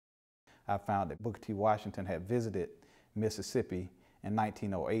I found that Booker T. Washington had visited Mississippi in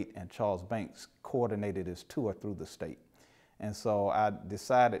 1908, and Charles Banks coordinated his tour through the state. And so I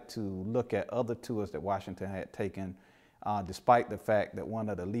decided to look at other tours that Washington had taken, despite the fact that one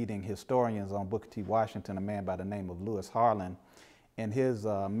of the leading historians on Booker T. Washington, a man by the name of Lewis Harlan, in his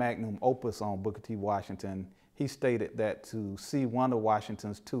magnum opus on Booker T. Washington, he stated that to see one of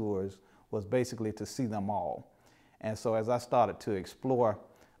Washington's tours was basically to see them all. And so as I started to explore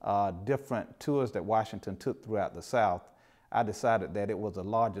different tours that Washington took throughout the South, I decided that it was a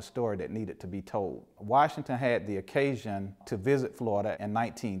larger story that needed to be told. Washington had the occasion to visit Florida in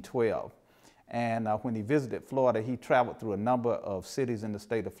 1912. And when he visited Florida, he traveled through a number of cities in the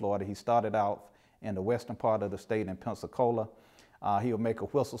state of Florida. He started out in the western part of the state in Pensacola. He would make a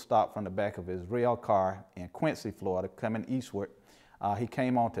whistle stop from the back of his rail car in Quincy, Florida, coming eastward. He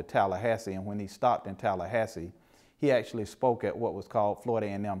came on to Tallahassee, and when he stopped in Tallahassee, he actually spoke at what was called Florida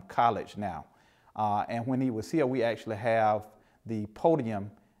A&M College now. And when he was here, we actually have the podium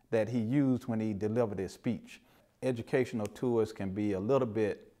that he used when he delivered his speech. Educational tours can be a little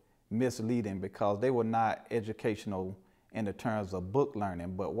bit misleading because they were not educational in the terms of book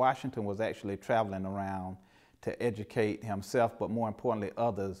learning, but Washington was actually traveling around to educate himself, but more importantly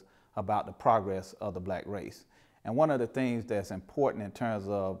others, about the progress of the black race. And one of the things that's important in terms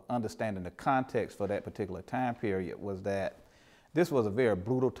of understanding the context for that particular time period was that this was a very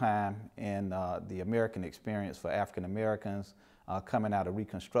brutal time in the American experience for African Americans coming out of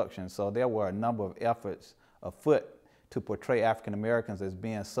Reconstruction. So there were a number of efforts afoot to portray African Americans as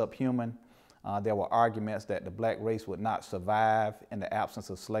being subhuman. There were arguments that the black race would not survive in the absence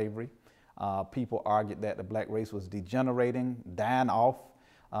of slavery. People argued that the black race was degenerating, dying off,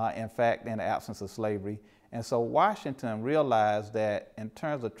 in fact, in the absence of slavery. And so Washington realized that in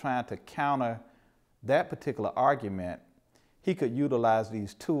terms of trying to counter that particular argument, he could utilize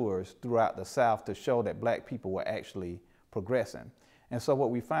these tours throughout the South to show that black people were actually progressing. And so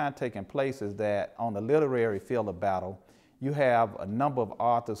what we find taking place is that on the literary field of battle, you have a number of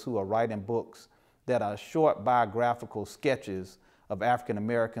authors who are writing books that are short biographical sketches of African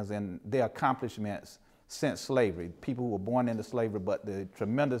Americans and their accomplishments since slavery, people who were born into slavery, but the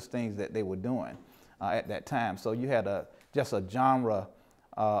tremendous things that they were doing at that time. So you had just a genre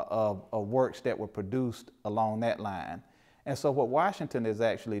of works that were produced along that line. And so what Washington is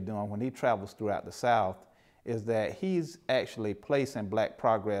actually doing when he travels throughout the South is that he's actually placing black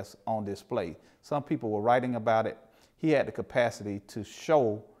progress on display. Some people were writing about it. He had the capacity to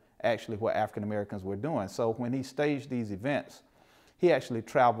show actually what African Americans were doing. So when he staged these events, he actually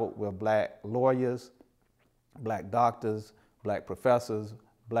traveled with black lawyers, black doctors, black professors,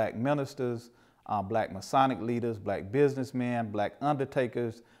 black ministers, black Masonic leaders, black businessmen, black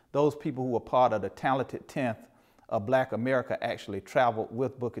undertakers. Those people who were part of the talented 10th of Black America actually traveled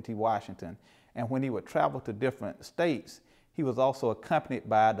with Booker T. Washington. And when he would travel to different states, he was also accompanied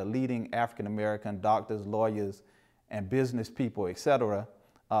by the leading African American doctors, lawyers, and business people, etc.,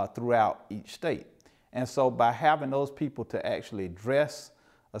 throughout each state. And so by having those people to actually dress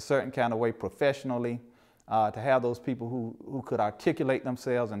a certain kind of way professionally, to have those people who could articulate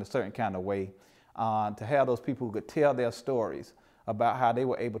themselves in a certain kind of way, to have those people who could tell their stories about how they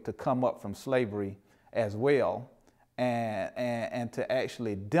were able to come up from slavery as well, and to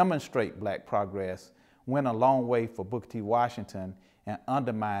actually demonstrate black progress went a long way for Booker T. Washington in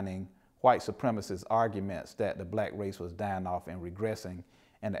undermining white supremacist arguments that the black race was dying off and regressing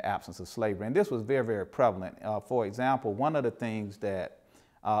in the absence of slavery. And this was very, very prevalent. For example, one of the things that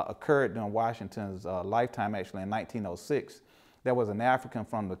occurred during Washington's lifetime, actually in 1906, there was an African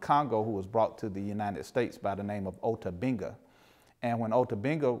from the Congo who was brought to the United States by the name of Ota Benga. And when Ota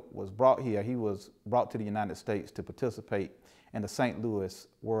Benga was brought here, he was brought to the United States to participate in the St. Louis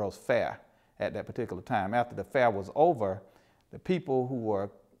World's Fair at that particular time. After the fair was over, the people who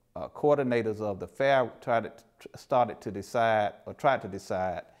were coordinators of the fair tried to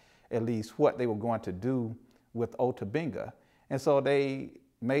decide at least what they were going to do with Ota Benga. And so they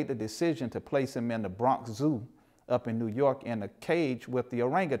made the decision to place him in the Bronx Zoo up in New York in a cage with the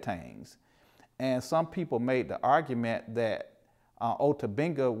orangutans. And some people made the argument that Ota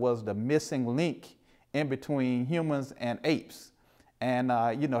Benga was the missing link in between humans and apes. And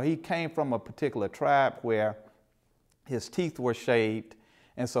you know, he came from a particular tribe where his teeth were shaved,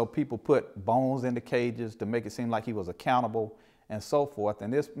 and so people put bones in the cages to make it seem like he was accountable and so forth.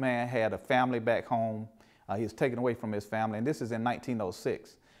 And this man had a family back home. He was taken away from his family, and this is in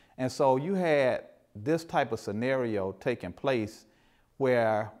 1906. And so you had this type of scenario taking place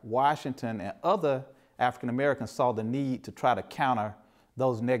where Washington and other African Americans saw the need to try to counter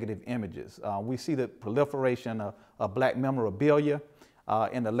those negative images. We see the proliferation of black memorabilia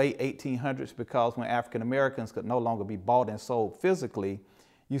in the late 1800s, because when African Americans could no longer be bought and sold physically,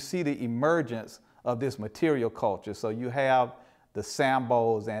 you see the emergence of this material culture. So you have the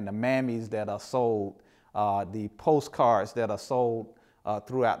Sambos and the mammies that are sold, the postcards that are sold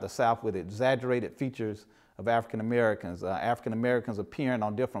throughout the South with exaggerated features of African Americans appearing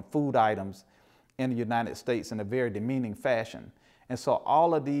on different food items in the United States in a very demeaning fashion. And so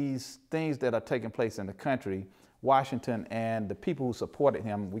all of these things that are taking place in the country, Washington and the people who supported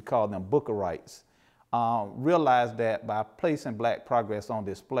him, we call them Bookerites, realized that by placing Black progress on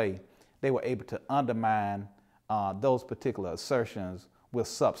display, they were able to undermine those particular assertions with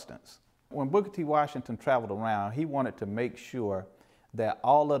substance. When Booker T. Washington traveled around, he wanted to make sure that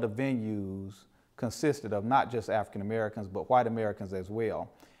all of the venues consisted of not just African Americans, but white Americans as well.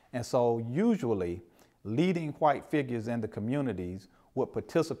 And so usually leading white figures in the communities would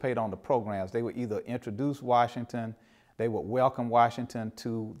participate on the programs. They would either introduce Washington, they would welcome Washington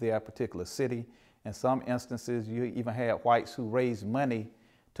to their particular city. In some instances, you even had whites who raised money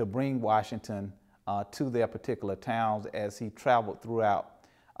to bring Washington to their particular towns as he traveled throughout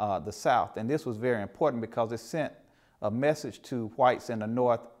the South. And this was very important because it sent a message to whites in the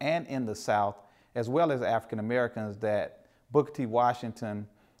North and in the South, as well as African Americans, that Booker T. Washington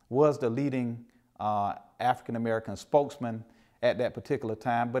was the leading African American spokesman at that particular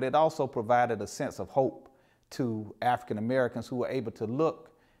time, but it also provided a sense of hope to African Americans who were able to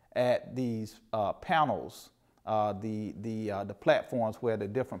look at these panels, the platforms where the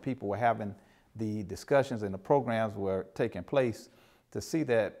different people were having the discussions and the programs were taking place, to see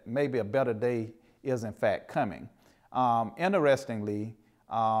that maybe a better day is in fact coming. Interestingly,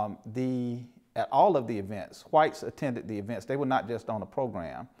 at all of the events, whites attended the events. They were not just on a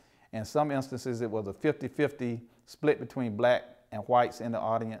program. In some instances, it was a 50-50 split between Black and whites in the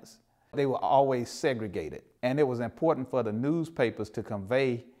audience. They were always segregated. And it was important for the newspapers to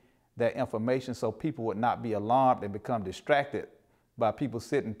convey that information so people would not be alarmed and become distracted by people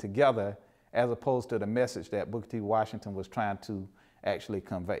sitting together, as opposed to the message that Booker T. Washington was trying to actually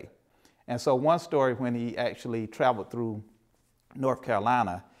convey. And so one story, when he actually traveled through North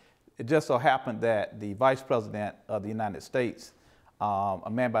Carolina, it just so happened that the Vice President of the United States, a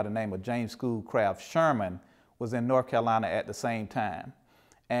man by the name of James Schoolcraft Sherman, was in North Carolina at the same time.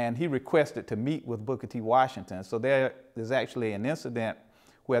 And he requested to meet with Booker T. Washington. So there's actually an incident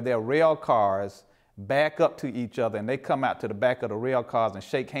where their rail cars back up to each other, and they come out to the back of the rail cars and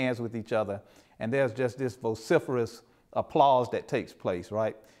shake hands with each other. And there's just this vociferous applause that takes place,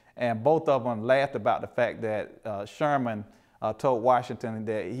 right? And both of them laughed about the fact that Sherman told Washington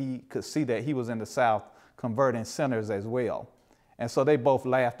that he could see that he was in the South converting sinners as well. And so they both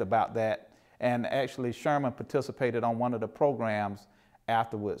laughed about that. And actually Sherman participated on one of the programs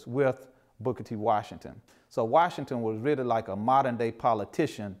afterwards with Booker T. Washington. So Washington was really like a modern day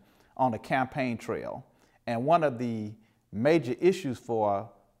politician on the campaign trail. And one of the major issues for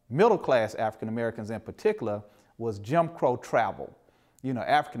middle class African Americans in particular was Jim Crow travel. You know,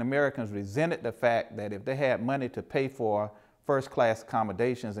 African Americans resented the fact that if they had money to pay for first class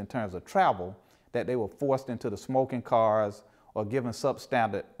accommodations in terms of travel, that they were forced into the smoking cars or given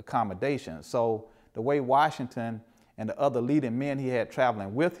substandard accommodations. So the way Washington and the other leading men he had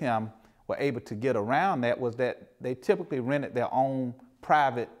traveling with him were able to get around that was that they typically rented their own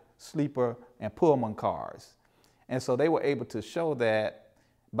private sleeper and Pullman cars. And so they were able to show that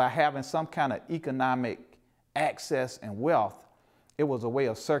by having some kind of economic access and wealth, it was a way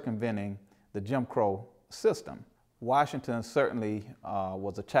of circumventing the Jim Crow system. Washington certainly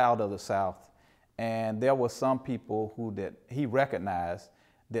was a child of the South, and there were some people who he recognized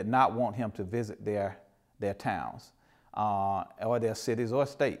did not want him to visit their towns or their cities or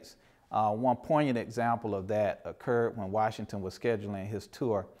states. One poignant example of that occurred when Washington was scheduling his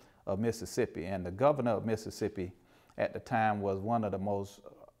tour of Mississippi, and the governor of Mississippi at the time was one of the most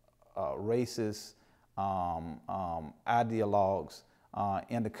racist ideologues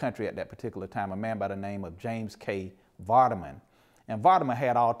in the country at that particular time, a man by the name of James K. Vardaman. And Vardaman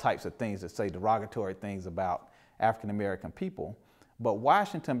had all types of things to say, derogatory things about African American people. But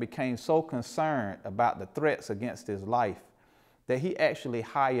Washington became so concerned about the threats against his life that he actually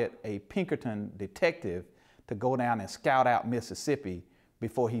hired a Pinkerton detective to go down and scout out Mississippi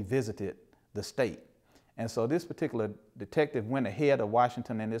before he visited the state. And so this particular detective went ahead of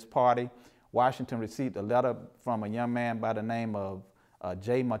Washington and his party. Washington received a letter from a young man by the name of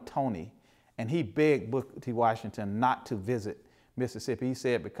J. Matoney, and he begged Booker T. Washington not to visit Mississippi. He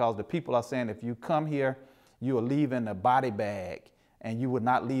said, because the people are saying if you come here, you are leaving a body bag and you would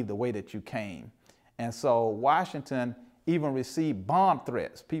not leave the way that you came. And so Washington even received bomb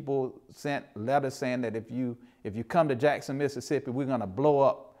threats. People sent letters saying that if you If you come to Jackson, Mississippi, we're going to blow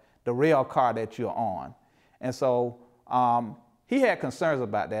up the rail car that you're on. And so he had concerns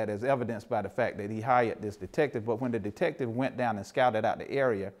about that, as evidenced by the fact that he hired this detective. But when the detective went down and scouted out the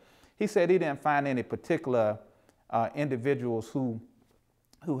area, he said he didn't find any particular individuals who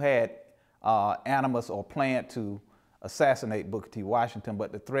had animus or planned to assassinate Booker T. Washington,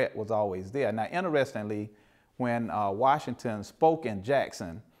 but the threat was always there. Now, interestingly, when Washington spoke in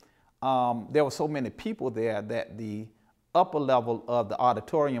Jackson, there were so many people there that the upper level of the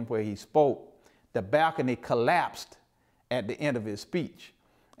auditorium where he spoke, the balcony collapsed at the end of his speech.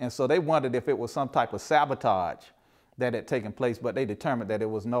 And so they wondered if it was some type of sabotage that had taken place, but they determined that it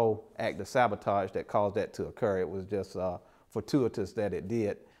was no act of sabotage that caused that to occur. It was just fortuitous that it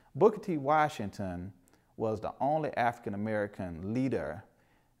did. Booker T. Washington was the only African-American leader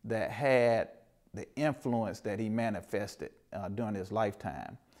that had the influence that he manifested during his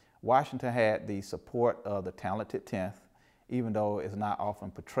lifetime. Washington had the support of the talented 10th, even though it's not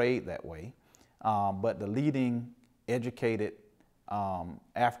often portrayed that way. But the leading educated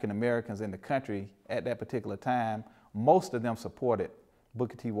African-Americans in the country at that particular time, most of them supported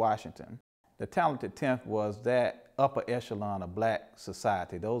Booker T. Washington. The talented 10th was that upper echelon of black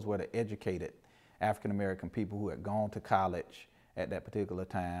society. Those were the educated African-American people who had gone to college at that particular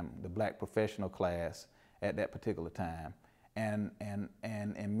time, the black professional class at that particular time. And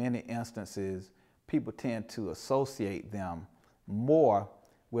in many instances, people tend to associate them more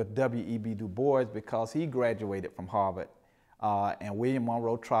with W.E.B. Du Bois because he graduated from Harvard, and William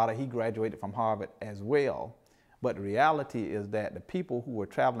Monroe Trotter, he graduated from Harvard as well. But the reality is that the people who were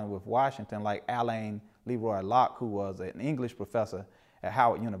traveling with Washington, like Alain Leroy Locke, who was an English professor at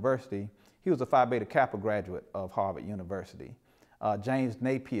Howard University, he was a Phi Beta Kappa graduate of Harvard University. James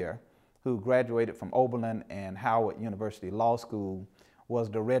Napier, who graduated from Oberlin and Howard University Law School, was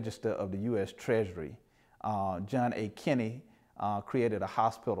the Register of the U.S. Treasury. John A. Kinney created a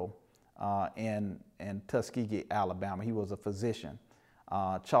hospital in Tuskegee, Alabama. He was a physician.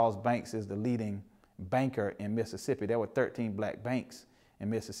 Charles Banks is the leading banker in Mississippi. There were 13 black banks in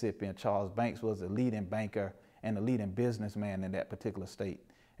Mississippi, and Charles Banks was the leading banker and the leading businessman in that particular state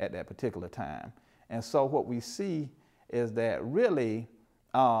at that particular time. And so what we see is that really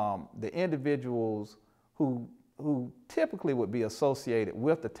the individuals who typically would be associated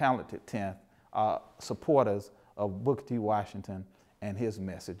with the talented 10th are supporters of Booker T. Washington and his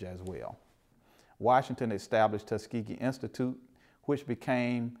message as well. Washington established Tuskegee Institute, which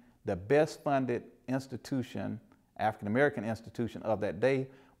became the best funded institution, African-American institution of that day,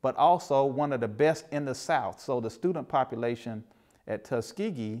 but also one of the best in the South. So the student population at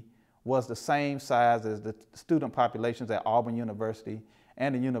Tuskegee was the same size as the student populations at Auburn University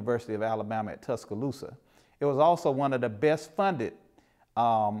and the University of Alabama at Tuscaloosa. It was also one of the best funded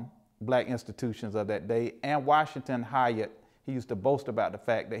black institutions of that day, and Washington hired, he used to boast about the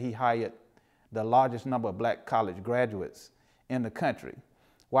fact that he hired the largest number of black college graduates in the country.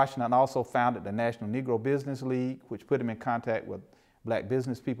 Washington also founded the National Negro Business League, which put him in contact with black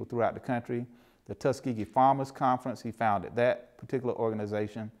business people throughout the country. The Tuskegee Farmers Conference, he founded that particular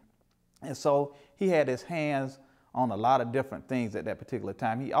organization. And so he had his hands on a lot of different things at that particular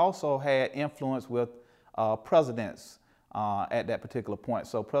time. He also had influence with presidents at that particular point.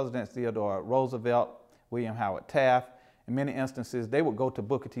 So Presidents Theodore Roosevelt, William Howard Taft, in many instances, they would go to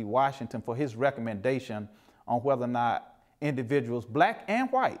Booker T. Washington for his recommendation on whether or not individuals, black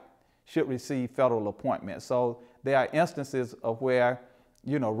and white, should receive federal appointments. So there are instances of where,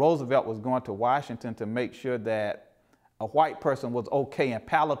 you know, Roosevelt was going to Washington to make sure that a white person was okay and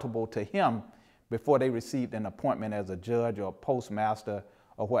palatable to him before they received an appointment as a judge or a postmaster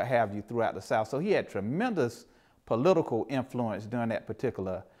or what have you throughout the South. So he had tremendous political influence during that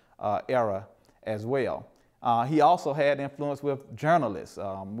particular era as well. He also had influence with journalists.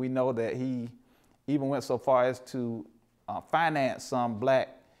 We know that he even went so far as to finance some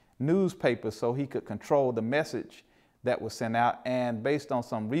black newspapers so he could control the message that was sent out. And based on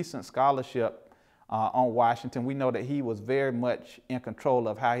some recent scholarship on Washington, we know that he was very much in control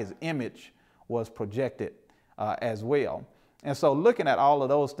of how his image was projected as well. And so looking at all of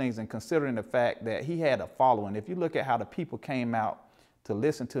those things and considering the fact that he had a following, if you look at how the people came out to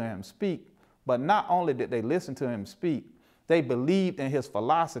listen to him speak, but not only did they listen to him speak, they believed in his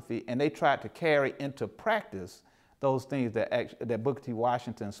philosophy and they tried to carry into practice those things that Booker T.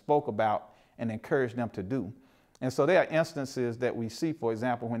 Washington spoke about and encouraged them to do. And so there are instances that we see, for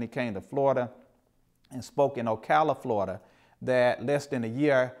example, when he came to Florida and spoke in Ocala, Florida, that less than a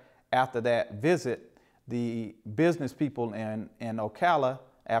year after that visit, the business people in Ocala,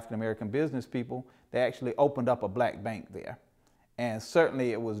 African-American business people, they actually opened up a black bank there. And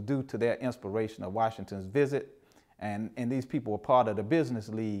certainly it was due to their inspiration of Washington's visit. And these people were part of the business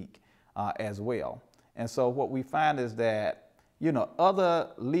league as well. And so what we find is that, you know,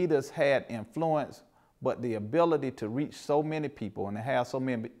 other leaders had influence, but the ability to reach so many people and to have so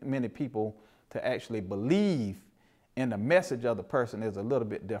many people to actually believe in the message of the person is a little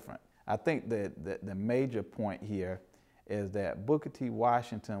bit different. I think that the major point here is that Booker T.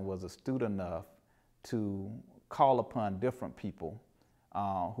 Washington was astute enough to call upon different people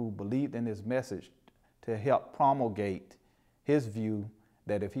who believed in his message to help promulgate his view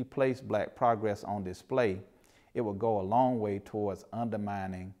that if he placed black progress on display, it would go a long way towards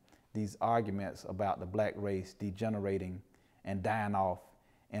undermining these arguments about the black race degenerating and dying off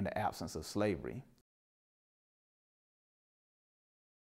in the absence of slavery.